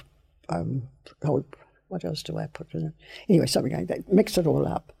 Add, what else do I put in it? Anyway, something like that. Mix it all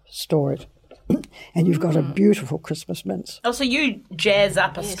up. Store it. And you've got a beautiful Christmas mince. Oh, so you jazz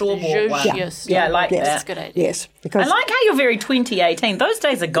up a Yes, store-bought the one. zhuzh, yes. Yeah, I like Yes. That's a that. good idea. Yes, because I like how you're very 2018. Those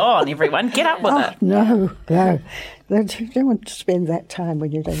days are gone, everyone. Get up with it. no. You don't want to spend that time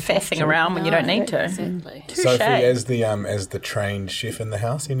when you don't have Faffing to. around when you don't need to. Exactly. Sophie, Touche. as the trained chef in the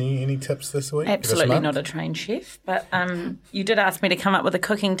house, any tips this week? Absolutely this not month? a trained chef, but you did ask me to come up with a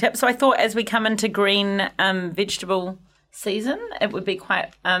cooking tip. So I thought as we come into green vegetable season, it would be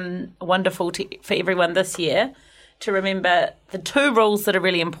quite wonderful for everyone this year to remember the 2 rules that are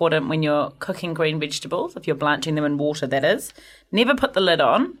really important when you're cooking green vegetables, if you're blanching them in water, that is. Never put the lid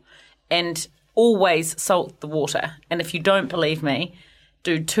on, and always salt the water. And if you don't believe me,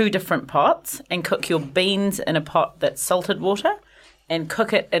 do 2 different pots and cook your beans in a pot that's salted water and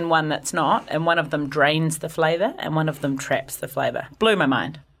cook it in one that's not, and one of them drains the flavour and one of them traps the flavour. Blew my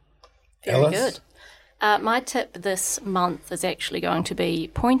mind. Very Alice? good. My tip this month is actually going to be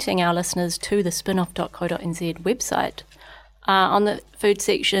pointing our listeners to the spinoff.co.nz website. On the food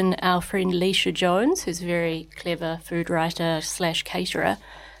section, our friend Leisha Jones, who's a very clever food writer / caterer,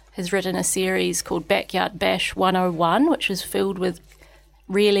 has written a series called Backyard Bash 101, which is filled with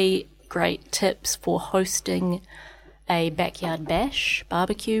really great tips for hosting a backyard bash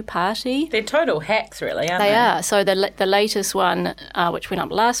barbecue party. They're total hacks, really, aren't they? They are. So the latest one, which went up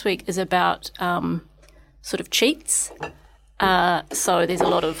last week, is about sort of cheats. So there's a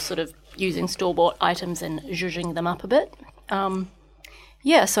lot of sort of using store-bought items and zhuzhing them up a bit.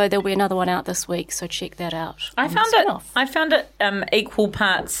 Yeah, so there'll be another one out this week, so check that out. I found it equal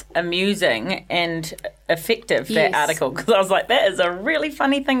parts amusing and effective, that article, because I was like, that is a really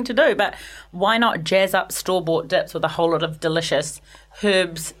funny thing to do, but why not jazz up store-bought dips with a whole lot of delicious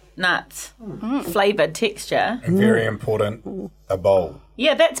herbs, nuts, flavoured texture? And very important, a bowl.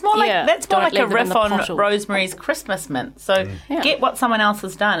 Yeah, that's more like a riff on pottle. Rosemary's Christmas mint. So get what someone else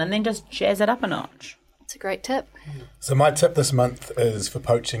has done and then just jazz it up a notch. It's a great tip. So my tip this month is for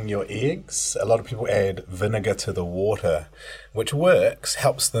poaching your eggs. A lot of people add vinegar to the water, which works,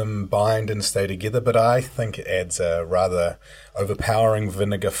 helps them bind and stay together, but I think it adds a rather overpowering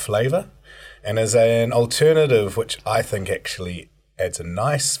vinegar flavour. And as an alternative, which I think actually adds a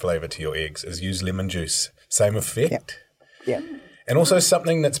nice flavour to your eggs, is use lemon juice. Same effect. Yeah. And also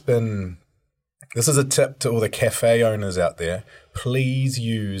something that's been... This is a tip to all the cafe owners out there. Please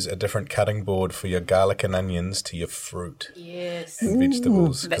use a different cutting board for your garlic and onions to your fruit and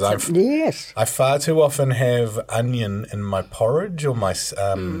vegetables. Because Yes. I far too often have onion in my porridge or my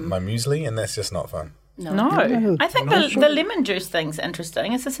my muesli, and that's just not fun. No. I think the lemon juice thing's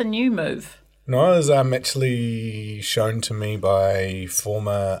interesting. Is this a new move? No, it was actually shown to me by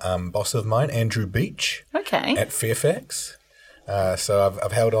former boss of mine, Andrew Beach, Okay. at Fairfax. So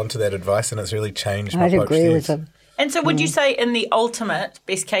I've held on to that advice, and it's really changed my I'd poached agree with eggs. him. And so would you say in the ultimate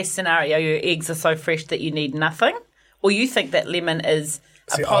best case scenario, your eggs are so fresh that you need nothing? Or you think that lemon is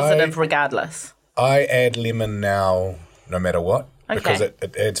a positive regardless? I add lemon now no matter what because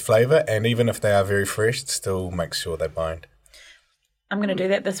it adds flavour, and even if they are very fresh, it still makes sure they bind. I'm going to do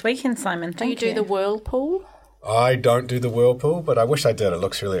that this weekend, Simon. Do you Thank you. do the whirlpool? I don't do the whirlpool, but I wish I did. It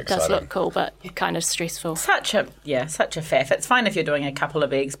looks really It does exciting. look cool, but kind of stressful. Such a faff. It's fine if you're doing a couple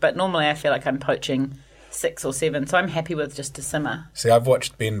of eggs, but normally I feel like I'm poaching 6 or 7, so I'm happy with just a simmer. See, I've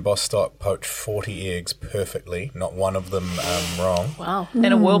watched Ben Bostock poach 40 eggs perfectly, not one of them wrong, Wow.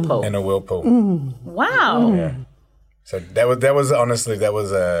 In a whirlpool. in a whirlpool. Wow. Yeah. So that was honestly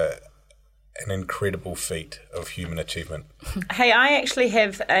an incredible feat of human achievement. Hey, I actually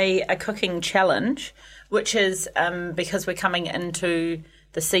have a cooking challenge, which is because we're coming into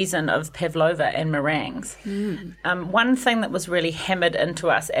the season of pavlova and meringues. One thing that was really hammered into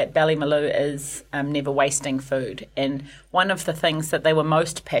us at Ballymaloe is never wasting food. And one of the things that they were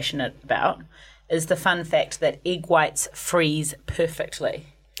most passionate about is the fun fact that egg whites freeze perfectly.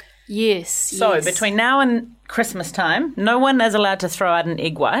 Yes. So between now and Christmas time, no one is allowed to throw out an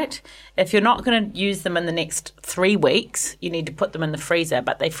egg white. If you're not going to use them in the next 3 weeks, you need to put them in the freezer,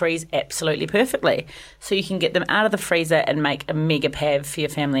 but they freeze absolutely perfectly. So you can get them out of the freezer and make a mega pav for your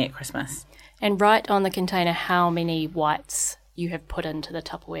family at Christmas. And write on the container how many whites you have put into the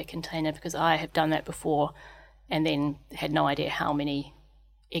Tupperware container, because I have done that before and then had no idea how many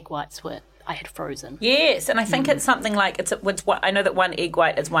egg whites I had frozen. Yes, and I think it's something like it's I know that one egg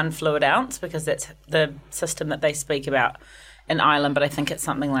white is 1 fluid ounce because that's the system that they speak about in Ireland, but I think it's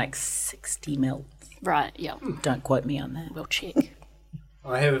something like 60 mil. Right, yeah. Don't quote me on that. We'll check.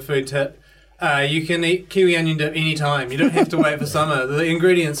 I have a food tip. You can eat kiwi onion dip anytime. You don't have to wait for summer. The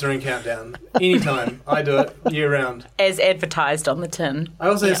ingredients are in Countdown. Anytime. I do it year round. As advertised on the tin. I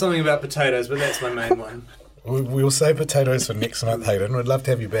also have something about potatoes, but that's my main one. We'll save potatoes for next month, Hayden. We'd love to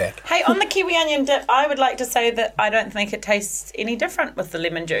have you back. Hey, on the kiwi onion dip, I would like to say that I don't think it tastes any different with the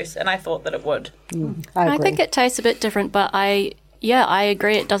lemon juice, and I thought that it would. I think it tastes a bit different, but I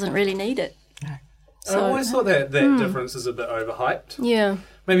agree it doesn't really need it. I always thought that difference is a bit overhyped. Yeah.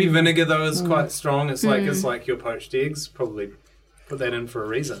 Maybe vinegar though is quite strong. It's like your poached eggs. Probably put that in for a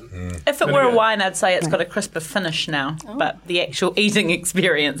reason. If it were a wine, I'd say it's got a crisper finish now, but the actual eating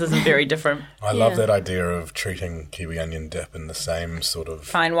experience isn't very different. I love that idea of treating kiwi onion dip in the same sort of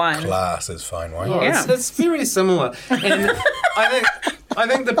Fine wine. class as fine wine. Yeah. It's very similar. And I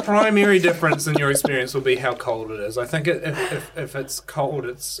think the primary difference in your experience will be how cold it is. I think if it's cold,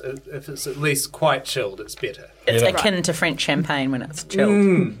 if it's at least quite chilled, it's better. It's akin to French champagne when it's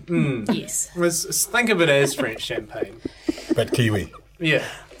chilled. Yes. Think of it as French champagne. But kiwi. Yeah.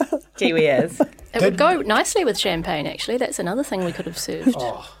 Kiwi is. It would go nicely with champagne, actually. That's another thing we could have served.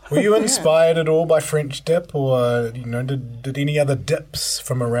 Were you inspired at all by French dip, or did any other dips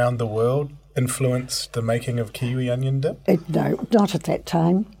from around the world influence the making of kiwi onion dip? No, not at that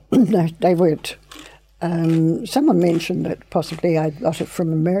time. No, they weren't. Someone mentioned that possibly I got it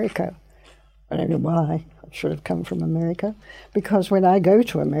from America. I don't know why. It should have come from America. Because when I go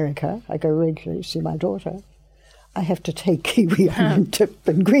to America, I go regularly to see my daughter, I have to take kiwi onion dip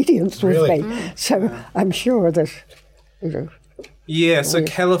ingredients with me. So I'm sure that, Yeah, so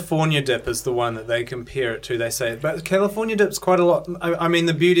California dip is the one that they compare it to, they say. But California dip's quite a lot. I mean,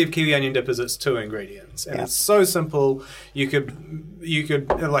 the beauty of kiwi onion dip is it's 2 ingredients. And it's so simple, you could,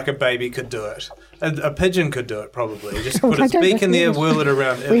 like a baby could do it. A pigeon could do it, probably. Just put its beak in there, whirl it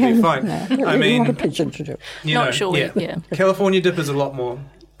around, it'll be fine. I mean, not a pigeon to do. Not sure, yeah. California dip is a lot more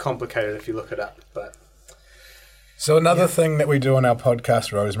complicated if you look it up, but... So another thing that we do on our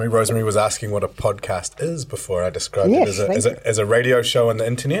podcast, Rosemary was asking what a podcast is before I described it as a radio show on the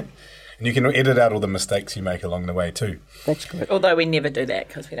internet. And you can edit out all the mistakes you make along the way too. That's good. Although we never do that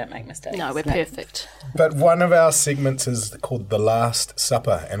because we don't make mistakes. No, we're perfect. But one of our segments is called The Last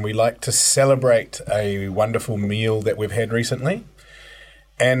Supper, and we like to celebrate a wonderful meal that we've had recently.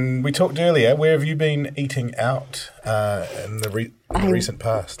 And we talked earlier, where have you been eating out in the recent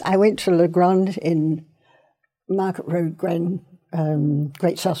past? I went to Le Grand in Market Road,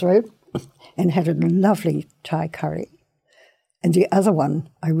 Great South Road, and had a lovely Thai curry. And the other one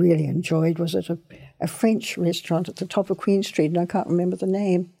I really enjoyed was at a French restaurant at the top of Queen Street, and I can't remember the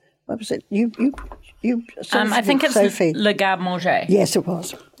name. What was it? You I think it's Sophie. Le Garde Manger. Yes, it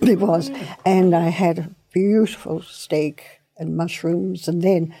was. It was. And I had a beautiful steak and mushrooms, and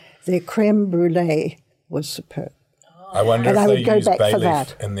then their creme brulee was superb. I wonder And if I they would go use back bay for leaf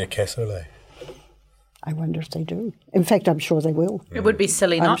that. in their cassoulet. I wonder if they do. In fact, I'm sure they will. It would be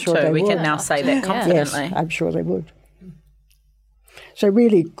silly I'm not sure to. they We would. can now say that Yes, confidently. I'm sure they would. So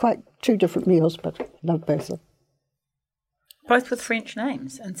really, quite 2 different meals, but love both of them. Both with French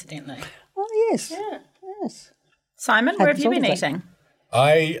names, incidentally. Oh, yes. Yes. Simon, where have you been Absolutely.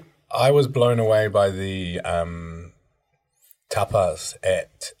 eating? I was blown away by the tapas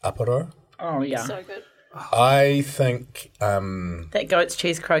at Aparo. Oh, yeah. So good. I think That goat's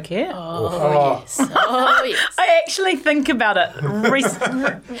cheese croquette. Oh, yes. I actually think about it.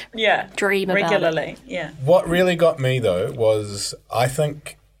 Dream about it. regularly. Yeah. what really got me, though, was I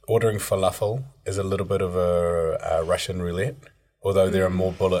think ordering falafel is a little bit of a Russian roulette, although there are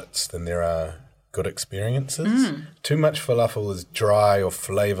more bullets than there are good experiences. Too much falafel is dry or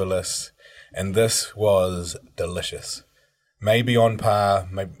flavourless, and this was delicious. Maybe on par,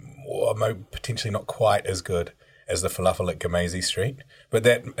 maybe potentially not quite as good as the falafel at Gamezi Street, but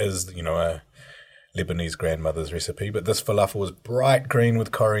that is, a Lebanese grandmother's recipe. But this falafel was bright green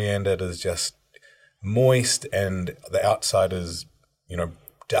with coriander. It is just moist, and the outside is,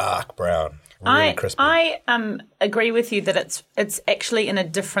 dark brown, really crispy. I agree with you that it's actually in a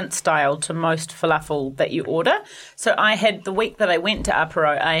different style to most falafel that you order. So I had, the week that I went to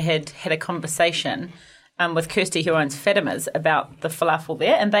Aparo, I had a conversation with Kirsty, who owns Fatima's, about the falafel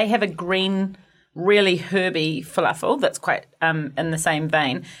there, and they have a green, really herby falafel that's quite in the same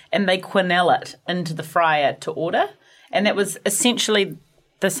vein, and they quenelle it into the fryer to order, and that was essentially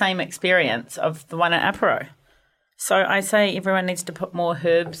the same experience of the one at Aparo. So I say everyone needs to put more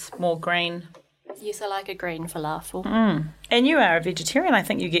herbs, more green. Yes, I like a green falafel. And you are a vegetarian. I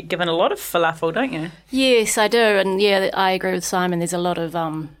think you get given a lot of falafel, don't you? Yes, I do. And yeah, I agree with Simon. There's a lot of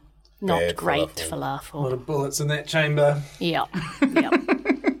not Bad great falafel. A lot falafel. of bullets in that chamber. Yeah.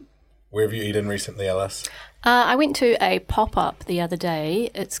 Where have you eaten recently, Alice? I went to a pop-up the other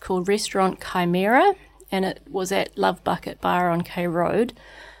day. It's called Restaurant Chimera, and it was at Love Bucket Bar on K Road.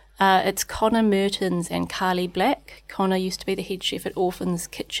 It's Connor Mertens and Carly Black. Connor used to be the head chef at Orphan's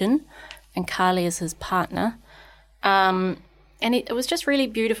Kitchen, and Carly is his partner. And it was just really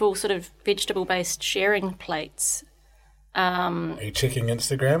beautiful, sort of vegetable-based sharing plates. Are you checking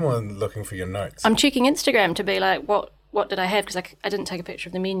Instagram or looking for your notes? I'm checking Instagram to be like, what did I have? Because I didn't take a picture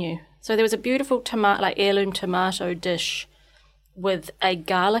of the menu. So there was a beautiful heirloom tomato dish with a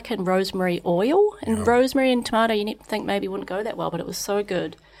garlic and rosemary oil. And rosemary and tomato, you think maybe wouldn't go that well, but it was so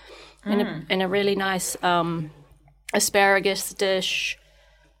good. And a really nice asparagus dish.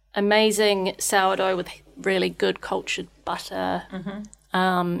 Amazing sourdough with really good cultured butter.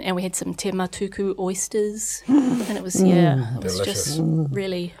 And we had some te matuku oysters. And it was, it was just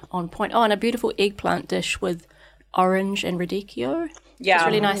really on point. Oh, and a beautiful eggplant dish with orange and radicchio. Yeah. Just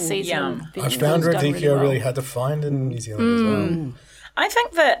really nice seasoning. I found radicchio really hard to find in New Zealand as well. I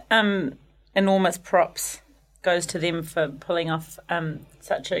think that enormous props goes to them for pulling off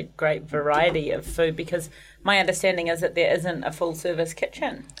such a great variety of food, because my understanding is that there isn't a full-service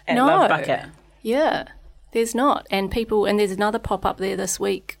kitchen at Love Bucket. Yeah, there's not. And there's another pop-up there this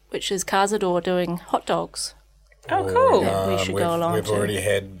week, which is Cazador doing hot dogs. Oh, cool. We should go along We've to. already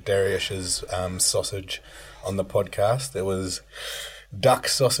had Darius's sausage on the podcast. It was duck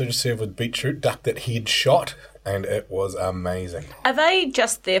sausage served with beetroot, duck that he'd shot, and it was amazing. Are they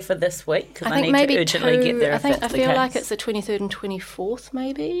just there for this week? Because I think need maybe to urgently get there. I if that's feel the case. like it's the 23rd and 24th,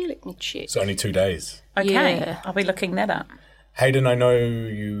 maybe. Let me check. It's only 2 days. Okay, Yeah. I'll be looking that up. Hayden, I know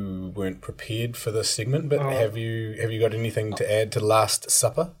you weren't prepared for this segment, but have you got anything to add to Last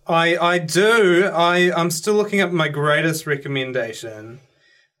Supper? I do. I'm still looking up my greatest recommendation,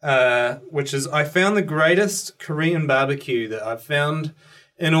 which is I found the greatest Korean barbecue that I've found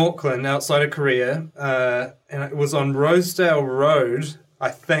in Auckland, outside of Korea, and it was on Rosedale Road, I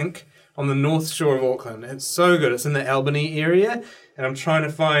think, on the north shore of Auckland. It's so good. It's in the Albany area, and I'm trying to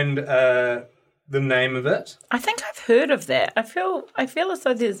find the name of it. I think I've heard of that. I feel as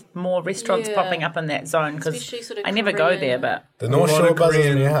though there's more restaurants popping up in that zone because Sort of I never go there. But The North Shore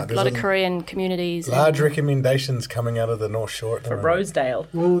buzzes me out. a lot of Korean communities. Large recommendations coming out of the North Shore at the moment. Rosedale.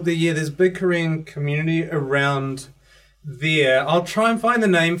 Well, there's a big Korean community around there. I'll try and find the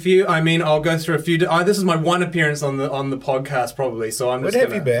name for you. I mean, I'll go through a few. This is my one appearance on the podcast, probably. So I'm We'd just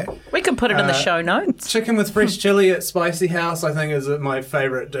have you back. We can put it in the show notes. Chicken with fresh chili at Spicy House, I think, is my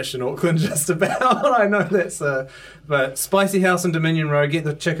favourite dish in Auckland, just about. I know that's but Spicy House and Dominion Road, get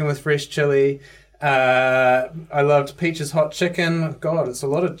the chicken with fresh chili. I loved Peach's Hot Chicken. God, it's a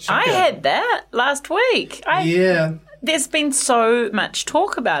lot of chicken. I had that last week. Yeah. There's been so much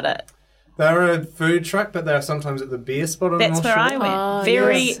talk about it. They're a food truck, but they're sometimes at the beer spot on That's North where Shore. I went. Oh,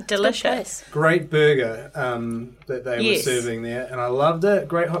 Very yes. delicious. Great burger that they were Yes. serving there, and I loved it.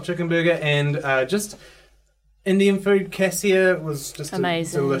 Great hot chicken burger, and just Indian food. Cassia was just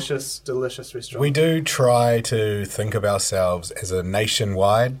Amazing. a delicious restaurant. We do try to think of ourselves as a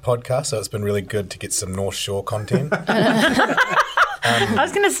nationwide podcast, so it's been really good to get some North Shore content. I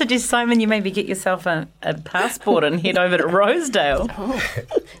was going to suggest, Simon, you maybe get yourself a passport and head over to Rosedale.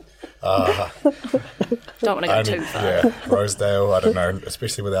 Don't want to go too far. Yeah, Rosedale, I don't know,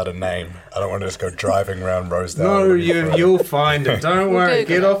 especially without a name. I don't want to just go driving around Rosedale. No, looking for- you'll find it. Don't worry.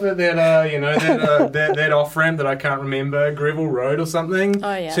 Google Get off at that off ramp that I can't remember, Greville Road or something.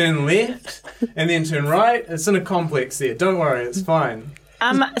 Oh, yeah. Turn left and then turn right. It's in a complex there. Don't worry, it's fine.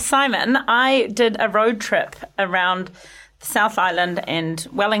 Simon, I did a road trip around the South Island and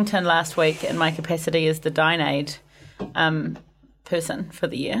Wellington last week in my capacity as the DineAid person for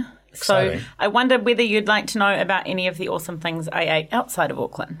the year. Exciting. So I wondered whether you'd like to know about any of the awesome things I ate outside of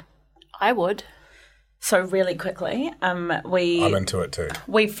Auckland. I would. So really quickly, I'm into it too.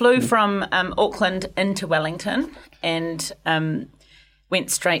 we flew from Auckland into Wellington and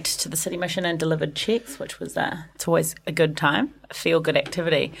went straight to the City Mission and delivered cheques, which was it's always a good time, a feel-good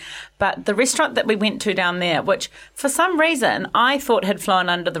activity. But the restaurant that we went to down there, which for some reason I thought had flown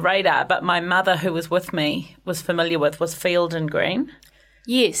under the radar, but my mother, who was with me, was familiar with, was Field and Green.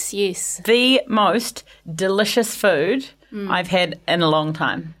 Yes. The most delicious food I've had in a long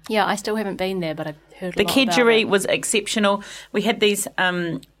time. Yeah, I still haven't been there, but I've heard a The lot about kedgeree it. was exceptional. We had these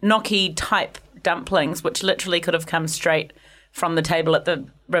gnocchi-type dumplings, which literally could have come straight from the table at the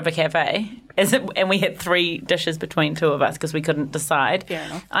River Cafe. And we had 3 dishes between 2 of us because we couldn't decide. Fair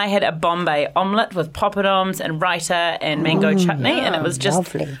enough. I had a Bombay omelette with poppadoms and raita and mango chutney, and it was just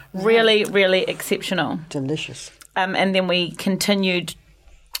lovely. really, really exceptional. Delicious. And then we continued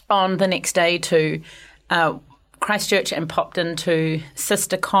on the next day to Christchurch and popped into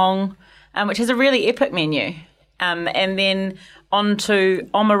Sister Kong, which has a really epic menu. And then on to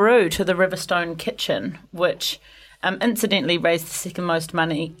Oamaru, to the Riverstone Kitchen, which incidentally raised the second most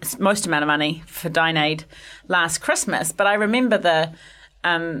amount of money for DineAid last Christmas. But I remember the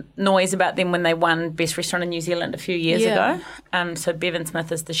noise about them when they won Best Restaurant in New Zealand a few years ago. So Bevan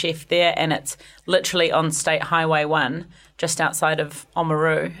Smith is the chef there, and it's literally on State Highway 1, just outside of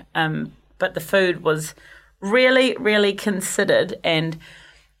Oamaru. But the food was really, really considered, and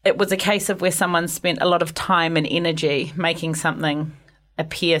it was a case of where someone spent a lot of time and energy making something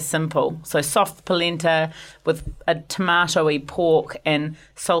appear simple. So soft polenta with a tomatoey pork and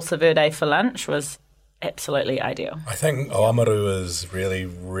salsa verde for lunch was absolutely ideal. I think Oamaru is really,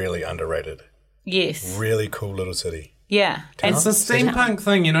 really underrated. Yes. Really cool little city. Yeah. And It's the steampunk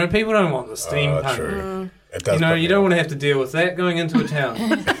thing, people don't want the steampunk. True. It does. You don't want to have to deal with that going into a town.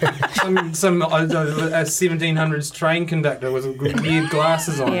 some 1700s train conductor with weird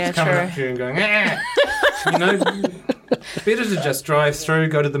glasses on, Yeah, coming true. up to you and going, better to just drive through,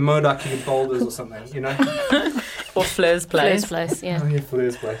 go to the Modaki Boulders or something, or Fleur's Place. Fleur's Place, yeah. Oh, yeah,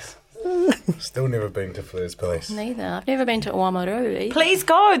 Fleur's Place. Still never been to Fleur's Place. Neither. I've never been to Oamaru either. Please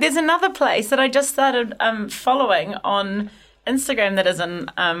go. There's another place that I just started following on Instagram that is in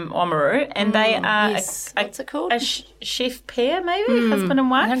Oamaru, and they are yes. What's it called? a chef pair, maybe, husband and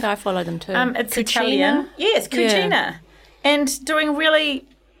wife. I think I follow them too. It's Cucina? Italian. Yes, Cucina. Yeah. And doing really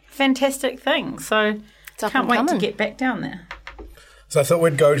fantastic things. So It's up can't and wait to coming. get back down there. So I thought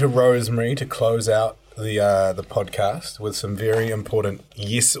we'd go to Rosemary to close out the podcast with some very important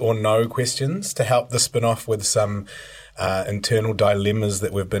yes or no questions to help the spin-off with some internal dilemmas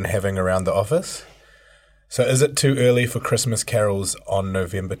that we've been having around the office. So is it too early for Christmas carols on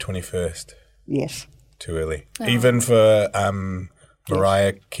November 21st? Yes. Too early. Even for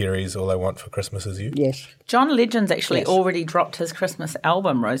Mariah Carey's All I Want for Christmas Is You? Yes. John Legend's actually already dropped his Christmas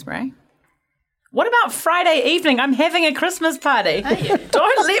album, Rosemary. What about Friday evening? I'm having a Christmas party.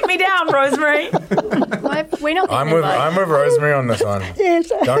 Don't let me down, Rosemary. We're not. I'm with Rosemary on this one.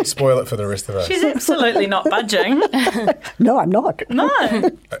 Yes. Don't spoil it for the rest of us. She's absolutely not budging. No, I'm not. No.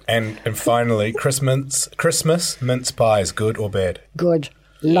 And finally, Christmas mince pies, good or bad? Good.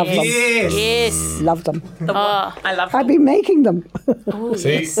 Love them. Yes. Love them. I love I've them. been making them.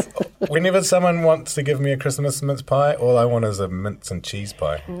 See, whenever someone wants to give me a Christmas mince pie, all I want is a mince and cheese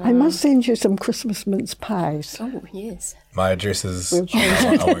pie. I must send you some Christmas mince pies. Oh, yes. My address is... I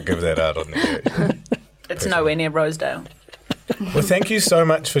won't give that out on the air. It's nowhere near Rosedale. Well, thank you so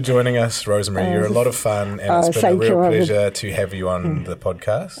much for joining us, Rosemary. You're a lot of fun, and it's been a real pleasure to have you on the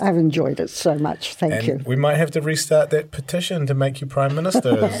podcast. I've enjoyed it so much. Thank you. We might have to restart that petition to make you Prime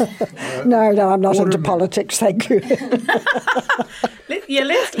Minister. No, I'm not into politics. Thank you.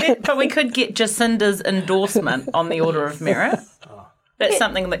 But we could get Jacinda's endorsement on the Order of Merit. That's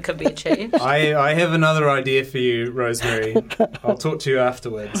something that could be achieved. I have another idea for you, Rosemary. I'll talk to you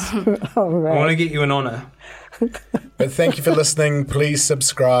afterwards. All right. I want to get you an honour. But thank you for listening. Please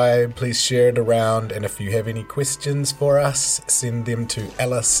subscribe. Please share it around. And if you have any questions for us, send them to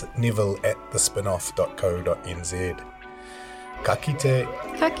alicenivel@thespinoff.co.nz. Ka kite.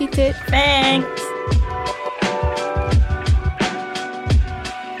 Ka kite. Thanks.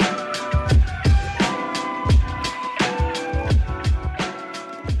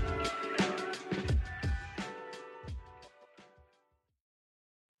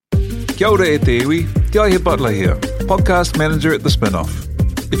 Kia ora e te iwi, Te Aihe Butler here, podcast manager at The Spinoff.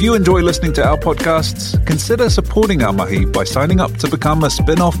 If you enjoy listening to our podcasts, consider supporting our mahi by signing up to become a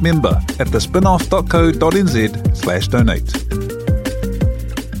Spinoff member at thespinoff.co.nz/donate.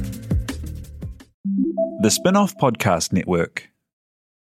 The Spinoff Podcast Network.